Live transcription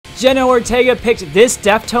Jenna Ortega picked this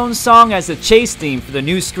Deftones song as the chase theme for the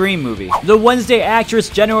new Scream movie. The Wednesday actress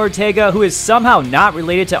Jenna Ortega, who is somehow not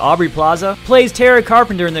related to Aubrey Plaza, plays Tara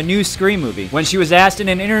Carpenter in the new Scream movie. When she was asked in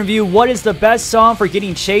an interview what is the best song for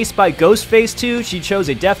getting chased by Ghostface to, she chose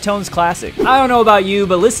a Deftones classic. I don't know about you,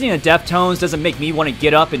 but listening to Deftones doesn't make me want to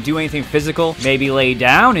get up and do anything physical. Maybe lay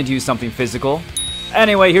down and do something physical.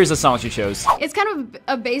 Anyway, here's the song she chose. It's kind of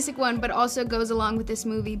a basic one, but also goes along with this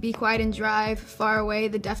movie. Be Quiet and Drive, Far Away,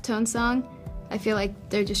 the Deftones song. I feel like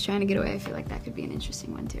they're just trying to get away. I feel like that could be an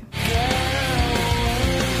interesting one too.